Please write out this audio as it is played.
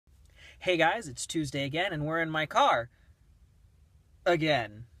Hey guys, it's Tuesday again, and we're in my car.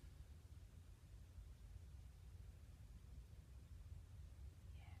 Again.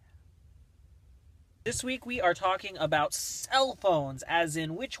 This week we are talking about cell phones, as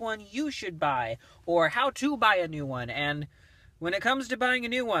in which one you should buy, or how to buy a new one. And when it comes to buying a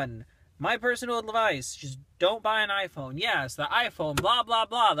new one, my personal advice, just don't buy an iPhone. Yes, the iPhone, blah, blah,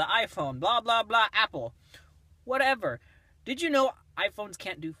 blah, the iPhone, blah, blah, blah, Apple. Whatever. Did you know iPhones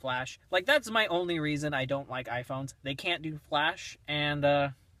can't do flash? Like, that's my only reason I don't like iPhones. They can't do flash, and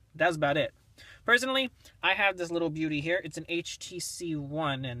that's about it. Personally, I have this little beauty here. It's an HTC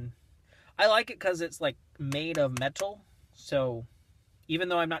One, and I like it because it's, like, made of metal. So, even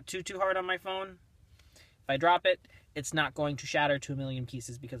though I'm not too hard on my phone, if I drop it, it's not going to shatter to a million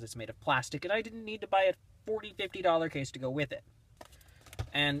pieces because it's made of plastic, and I didn't need to buy a $40, $50 case to go with it.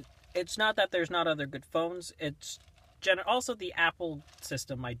 And it's not that there's not other good phones. It's also the Apple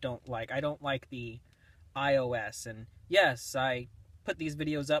system I don't like. I don't like the iOS. And yes, I put these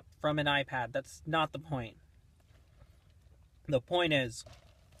videos up from an iPad. That's not the point. The point is,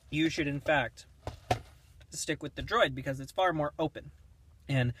 you should in fact stick with the Droid because it's far more open.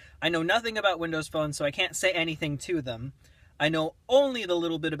 And I know nothing about Windows phones, so I can't say anything to them. I know only the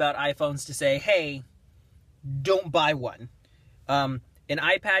little bit about iPhones to say, hey, don't buy one. An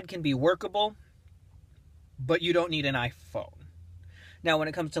iPad can be workable, but you don't need an iPhone. Now, when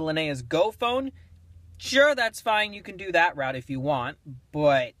it comes to Linnea's Go phone, sure, that's fine. You can do that route if you want,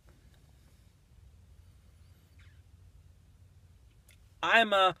 but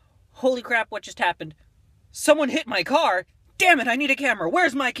holy crap, what just happened? Someone hit my car? Damn it, I need a camera.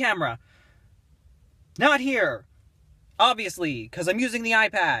 Where's my camera? Not here. Obviously, because I'm using the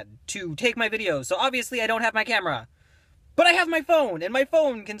iPad to take my videos, so obviously I don't have my camera. But I have my phone, and my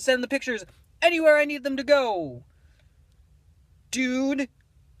phone can send the pictures anywhere I need them to go. Dude,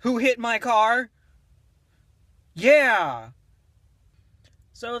 who hit my car? Yeah.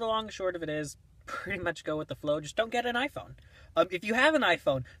 So the long and short of it is, pretty much go with the flow. Just don't get an iPhone. If you have an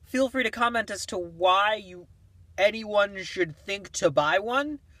iPhone, feel free to comment as to why anyone should think to buy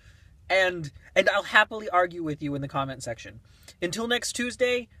one, and I'll happily argue with you in the comment section. Until next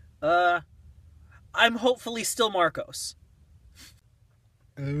Tuesday, I'm hopefully still Marcos.